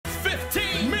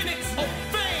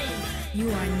You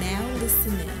are now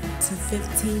listening to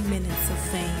 15 Minutes of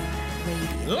Fame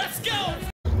Radio. Let's go!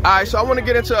 Alright, so I want to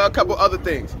get into a couple other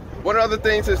things. One of the other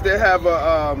things is they have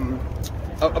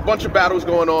a bunch of battles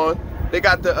going on. They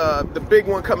got the big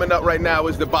one coming up right now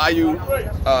is the Bayou,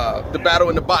 the battle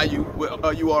in the Bayou with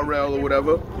URL or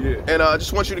whatever. Yeah. And I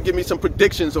just want you to give me some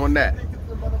predictions on that.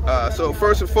 So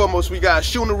first and foremost, we got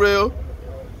Funeral,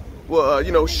 well,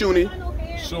 you know, Shuni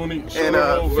and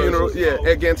Funeral, yeah,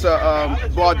 against the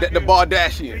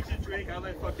Bardashians.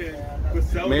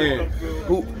 Man,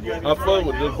 who I fuck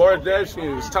with the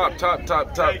Bardashians, top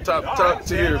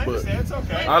tier, but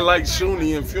I like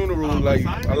Shuni and Funeral. Like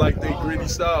I like their gritty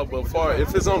style, but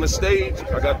if it's on the stage,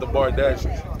 I got the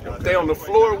Bardashians. If they on the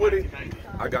floor with it,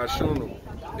 I got Shuni.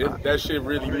 That shit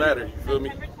really matter. You feel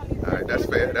me? All right, that's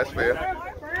fair. That's fair.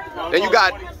 Then you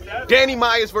got Danny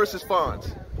Myers versus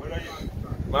Fonz.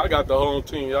 I got the whole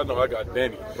team. Y'all know I got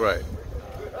Danny. Right.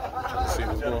 Let's see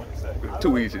what's going.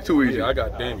 Too easy. Yeah, I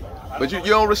got Danny. But you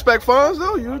don't respect Fonz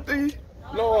though? You think?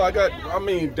 No, I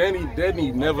mean,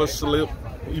 Danny never slipped.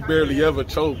 He barely ever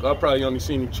choked. I probably only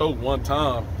seen him choke one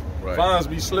time. Right. Fonz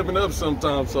be slipping up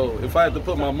sometimes, so if I had to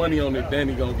put my money on it,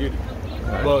 Danny gonna get it.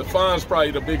 Right. But Fonz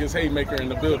probably the biggest haymaker in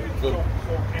the building. All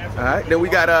right, then we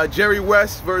got Jerry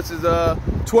West versus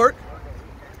Twerk.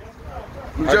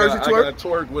 I got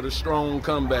Twerk with a strong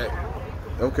comeback.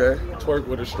 Okay. Twerk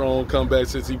with a strong comeback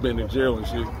since he been in jail and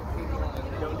shit.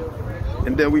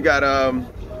 And then we got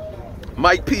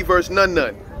Mike P versus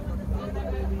Nun.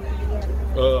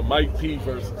 Mike P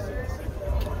versus.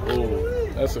 Oh,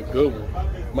 that's a good one.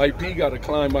 Mike P got to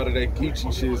climb out of that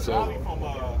Geechee shit, so.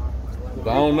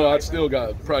 But I don't know. I still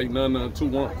got probably Nun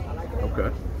 2-1.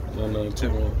 Okay. Nun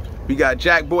 2-1. We got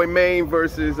Jack Boy Maine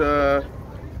versus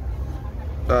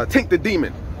Tink the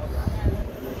Demon.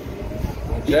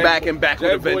 Back with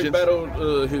a vengeance. Jack Boy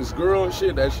battled his girl and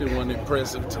shit. That shit wasn't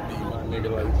impressive to me, my nigga,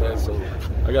 like that. So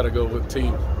I gotta go with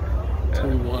Team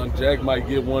 2-1. Jack might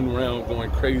get one round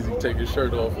going crazy, take his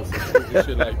shirt off or some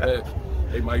shit like that.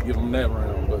 They might give him that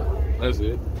round, but that's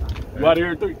it. You out of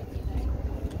here 3.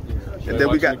 And then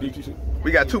we got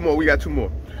two more. We got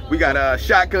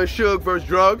Shotgun Suge versus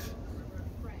Drugs.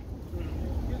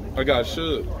 I got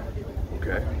Suge.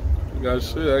 Okay. I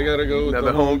gotta go with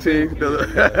another home team. I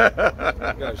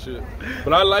got Suge.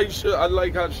 But I like Suge. I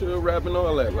like how Suge rapping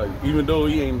all that. Like, even though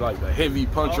he ain't like a heavy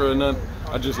puncher or nothing,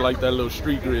 I just like that little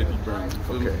street grit he brings.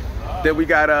 Okay. Then we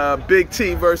got Big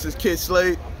T versus Kid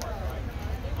Slade.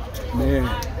 Man,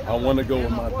 I want to go with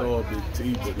my dog Big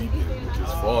T, but he been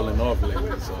just falling off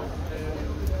lately. So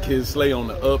Kid Slade on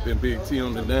the up and Big T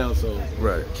on the down. So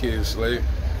right, Kid Slade.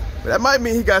 That might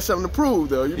mean he got something to prove,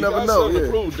 though. You never know. He got something to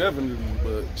prove, definitely.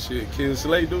 But shit, Kid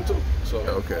Slade do too. So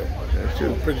okay, that's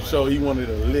true. I'm pretty sure he wanted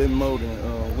a little more than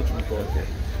what you call it.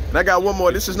 And I got one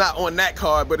more. This is not on that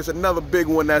card, but it's another big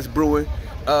one that's brewing.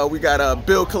 We got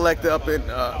Bill Collector up in.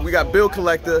 We got Bill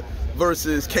Collector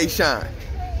versus K Shine.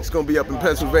 It's gonna be up in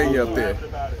Pennsylvania up there.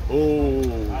 Oh.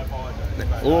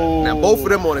 Now both of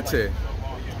them on the 10.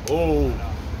 Oh.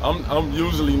 I'm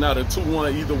usually not a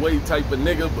 2-1 either way type of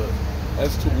nigga, but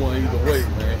that's 2-1 either way,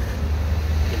 man.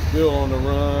 Bill on the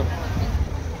run.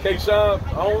 K-Shine,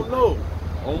 I don't know.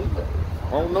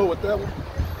 I don't know what that one.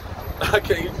 I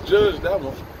can't judge that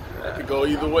one. That could go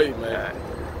either way, man.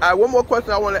 All right, one more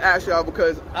question I want to ask y'all,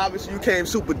 because obviously you came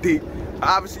super deep.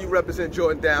 Obviously you represent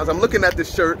Jordan Downs. I'm looking at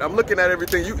this shirt. I'm looking at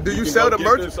everything. Do you sell the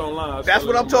merch? This online. That's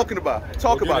what I'm talking about.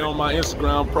 Talk about it. Get it on my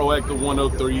Instagram,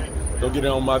 Proactive103. Go get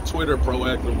it on my Twitter,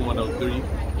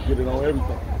 Proactive103. Get it on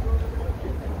everything.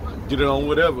 Get it on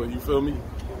whatever, you feel me?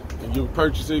 And you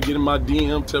purchase it, get in my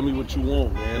DM, tell me what you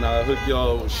want, man. I'll hook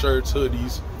y'all with shirts,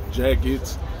 hoodies,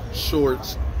 jackets,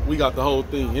 shorts. We got the whole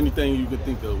thing. Anything you could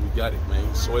think of, we got it, man.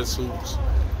 Sweatsuits,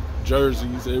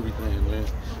 jerseys, everything, man.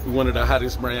 We one of the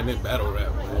hottest brand in battle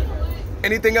rap, man.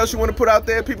 Anything else you want to put out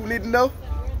there people need to know?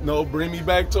 No, bring me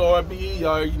back to RBE.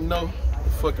 Y'all already know.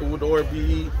 Fucking with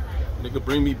RBE. Nigga,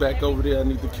 bring me back over there. I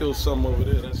need to kill something over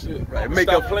there. That's it. Right.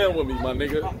 Stop playing with me, my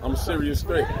nigga. I'm serious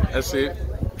straight. That's it.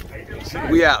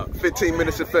 We out. 15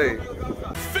 minutes of fame.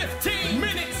 15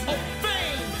 minutes of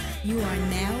fame. You are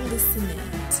now listening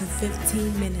to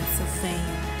 15 Minutes of Fame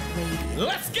Radio.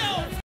 Let's go.